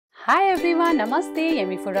High everyone, नमस्ते।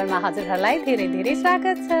 Yummy फुडमा हजुरहरूलाई धेरै धेरै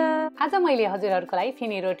स्वागत छ। आज मैले हजुरहरूको लागि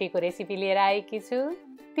फिनी रोटीको रेसिपी लिएर आएकी छु।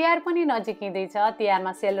 तिहार पनि नजिकिँदै छ।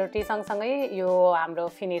 तिहारमा सेल रोटी सँगसँगै यो हाम्रो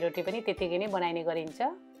फिनी रोटी पनि त्यतिकै नै बनाइने गरिन्छ।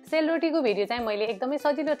 सेल रोटीको भिडियो चाहिँ मैले एकदमै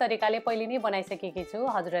सजिलो तरिकाले पहिले नै बनाइसकेकी छु।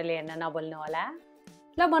 हजुरहरूले हेर्न नभुल्नु होला।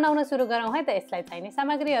 ल बनाउन सुरु गरौँ है त। यसलाई चाहिने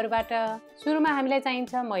सामग्रीहरूबाट सुरुमा हामीलाई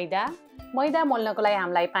चाहिन्छ मैदा। मैदा मोल्नको लागि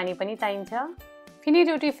हामीलाई पानी पनि चाहिन्छ। फिनी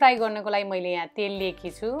रोटी फ्राई गर्नको लागि मैले यहाँ तेल लिएकी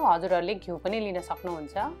छु। हजुरहरूले घिउ पनि लिन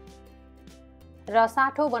सक्नुहुन्छ। र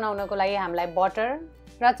साठो बनाउनको लागि हामीलाई बटर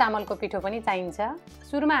र चामलको पिठो पनि चाहिन्छ।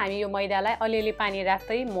 सुरुमा हामी यो मैदालाई अलिअलि पानी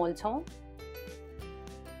राख्दै मोल्छौँ।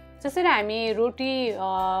 जसरी हामी रोटी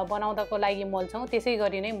बनाउँदाको लागि मोल्छौँ त्यसै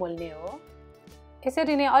गरी नै मोल्ने हो।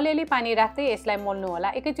 यसरी नै अलिअलि पानी राख्दै यसलाई मोल्नु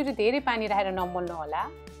होला। एकैचोटि धेरै पानी राखेर नमोल्नु होला।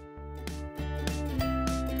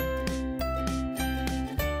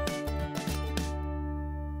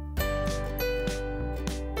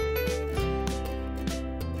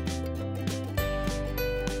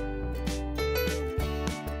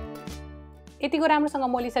 यतिको राम्रोसँग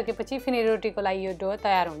मोलिसकेपछि फिनी रोटीको लागि यो डो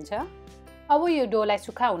तयार हुन्छ। अब यो डोलाई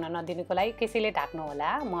सुक्खा हुन नदिनुको लागि कसैले ढाक्नु होला।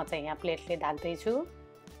 म चाहिँ यहाँ प्लेटले ढाक्दैछु।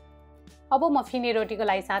 अब म फिनी रोटीको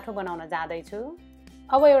लागि साठो बनाउन जाँदैछु।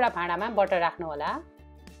 अब एउटा भाँडामा बटर राख्नु होला।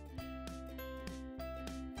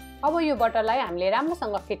 अब यो बटरलाई हामीले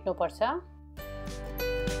राम्रोसँग फिट्नुपर्छ।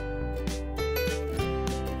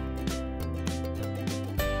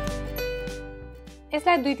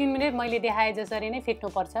 यसलाई 2-3 मिनेट मैले देखाए जसरी नै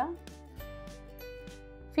फिट्नुपर्छ।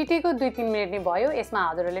 फिटेको 2-3 मिनेट नै भयो। यसमा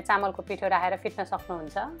हजुरहरूले चामलको पिठो राखेर फिट्न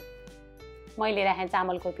सक्नुहुन्छ। मैले राखेँ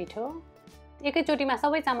चामलको पिठो। एकैचोटिमा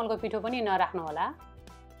सबै चामलको पिठो पनि नराख्नु होला।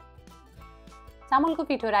 चामलको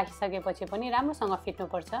पिठो राखिसकेपछि पनि राम्रोसँग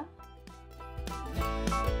फिट्नुपर्छ।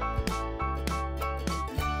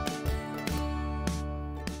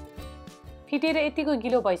 फिटेर यतिको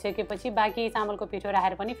गिलो भइसकेपछि बाँकी चामलको पिठो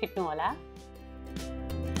राखेर पनि फिट्नु होला।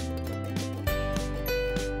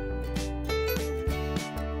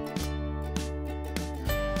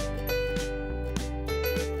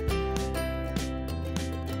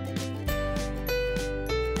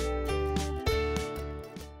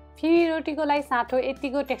 फिनी रोटीको लागि साठो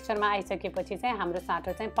यतिको टेक्सचरमा आइसकेपछि चाहिँ हाम्रो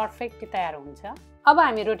साठो चाहिँ पर्फेक्टली तयार हुन्छ। अब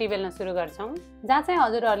हामी रोटी बेल्न सुरु गर्छौँ। जहाँ चाहिँ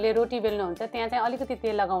हजुरहरूले रोटी बेल्नुहुन्छ त्यहाँ चाहिँ अलिकति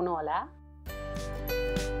तेल लगाउनु होला।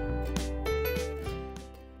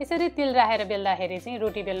 यसरी तेल राखेर बेल्दाखेरि चाहिँ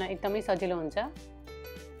रोटी बेल्न एकदमै सजिलो हुन्छ।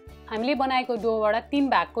 हामीले बनाएको डोबाट 3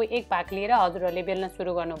 भागको 1 भाग लिएर हजुरहरूले बेल्न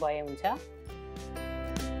सुरु गर्नुभए हुन्छ।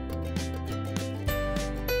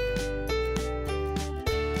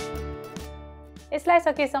 यसलाई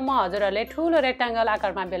सकेसम्म हजुरहरूले ठुलो रेक्टाङ्गल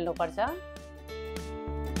आकारमा बेल्नुपर्छ।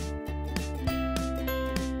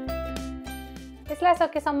 यसलाई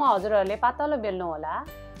सकेसम्म हजुरहरूले पातलो बेल्नु होला।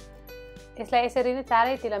 यसलाई यसरी नै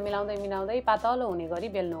चारैतिर मिलाउँदै पातलो हुने गरी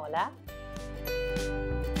बेल्नु होला।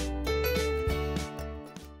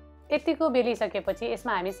 यतिको बेलिसकेपछि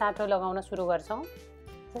यसमा हामी साठो लगाउन सुरु गर्छौँ।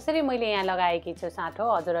 जसरी मैले यहाँ लगाएकी छु साठो,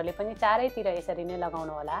 हजुरहरूले पनि चारैतिर यसरी नै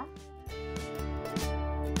लगाउनु होला।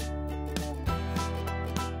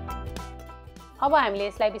 अब हामीले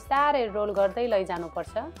यसलाई बिस्तारै रोल गर्दै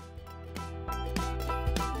लैजानुपर्छ।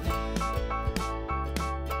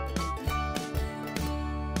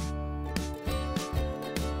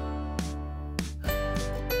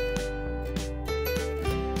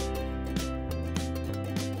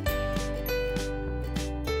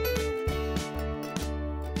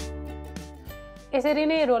 यसरी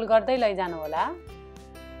नै रोल गर्दै लैजानु होला।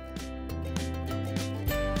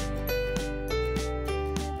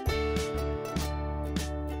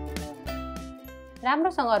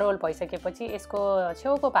 राम्रोसँग रोल भइसकेपछि यसको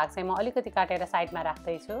छेउको भाग चाहिँ म अलिकति काटेर साइडमा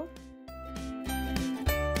राख्दैछु।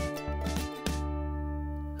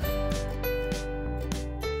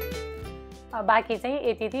 बाँकी चाहिँ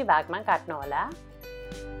यति भागमा काट्नु होला।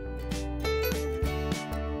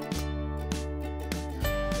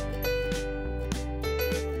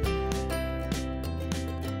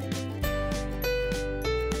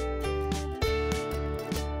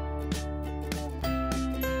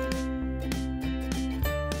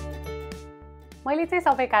 मैले चाहिँ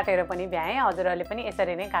सबै काटेर पनि भ्याएँ। हजुरहरूले पनि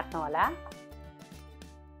यसरी नै काट्नु होला।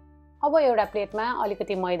 अब एउटा प्लेटमा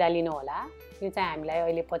अलिकति मैदा लिनु होला। यो चाहिँ हामीलाई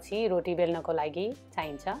अहिले पछि रोटी बेल्नको लागि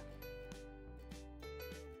चाहिन्छ।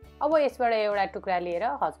 अब यसबाट एउटा टुक्रा लिएर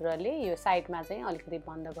हजुरहरूले यो साइडमा चाहिँ अलिकति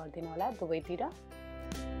बन्द गरिदिनु होला दुवैतिर।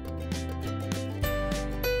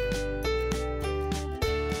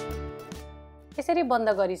 यसरी बन्द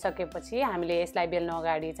गरिसकेपछि हामीले यसलाई बेल्न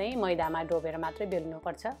अगाडि चाहिँ मैदामा डोबेर मात्रै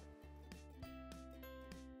बेल्नुपर्छ।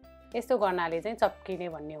 यस्तो गर्नाले चाहिँ चप्किने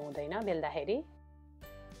भन्ने हुँदैन बेल्दाखेरि।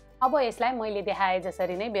 अब यसलाई मैले देखाए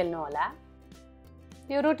जसरी नै बेल्नु होला।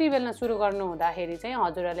 यो रोटी बेल्न सुरु गर्नु हुँदाखेरि चाहिँ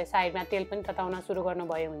हजुरहरूले साइडमा तेल पनि तताउन सुरु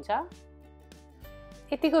गर्नुभयो हुन्छ।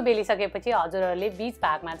 यतिको बेलिसकेपछि हजुरहरूले बीच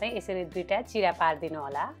भागमा चाहिँ यसरी दुईटा चिरा पारिदिनु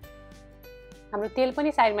होला। हाम्रो तेल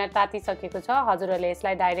पनि साइडमा तातिसकेको छ, हजुरहरूले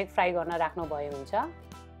यसलाई डाइरेक्ट फ्राई गर्न राख्नुभयो हुन्छ।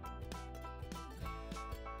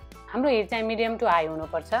 हाम्रो हिट चाहिँ मिडियम टु हाई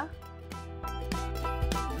हुनुपर्छ।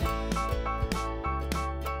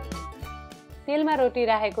 तेलमा रोटी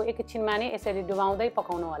राखेको एकैछिनमा नै यसरी डुबाउँदै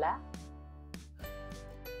पकाउनु होला।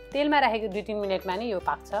 तेलमा राखेको 2-3 मिनेटमा नै यो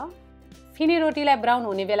पाक्छ। फिनी रोटीलाई ब्राउन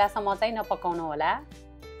हुने बेलासम्म चाहिँ नपकाउनु होला।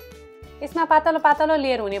 यसमा पातलो पातलो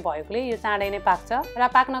लेयर हुने भएकोले यो चाँडै नै पाक्छ र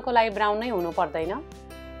पाक्नको लागि ब्राउन नै हुनु पर्दैन।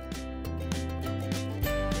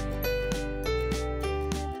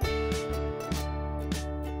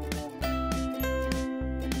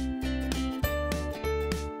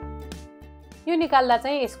 यो निकाल्दा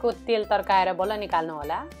चाहिँ यसको तेल तर्काएर बल्ल निकाल्नु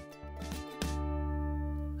होला।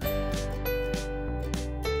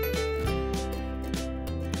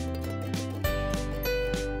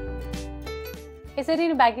 यसरी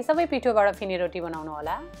नै बाँकी सबै पिठोबाट फिनी रोटी बनाउनु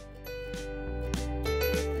होला।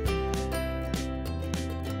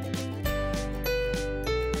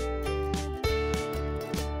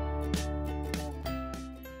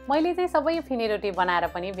 मैले चाहिँ सबै फिनी रोटी बनाएर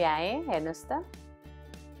पनि भ्याएँ, हेर्नुस् त।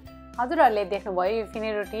 हजुरहरूले देख्नुभयो यो फिनी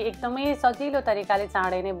रोटी एकदमै सजिलो तरिकाले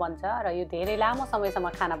चाँडै नै बन्छ र यो धेरै लामो समयसम्म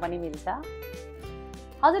खान पनि मिल्छ।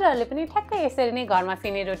 हजुरहरूले पनि ठ्याक्कै यसरी नै घरमा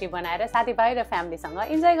फिनी रोटी बनाएर साथीभाइ र फ्यामिलीसँग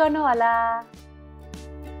इन्जोय गर्नु होला।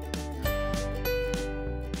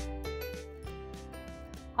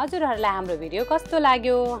 हजुरहरूलाई हाम्रो भिडियो कस्तो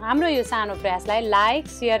लाग्यो? हाम्रो यो सानो प्रयासलाई लाइक,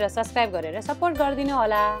 शेयर र सब्स्क्राइब गरेर सपोर्ट गरिदिनु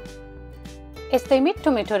होला। यस्तै मिठो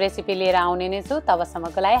मिठो रेसिपी लिएर आउने नै छु।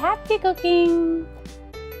 तबसम्मको लागि ह्याप्पी कुकिङ।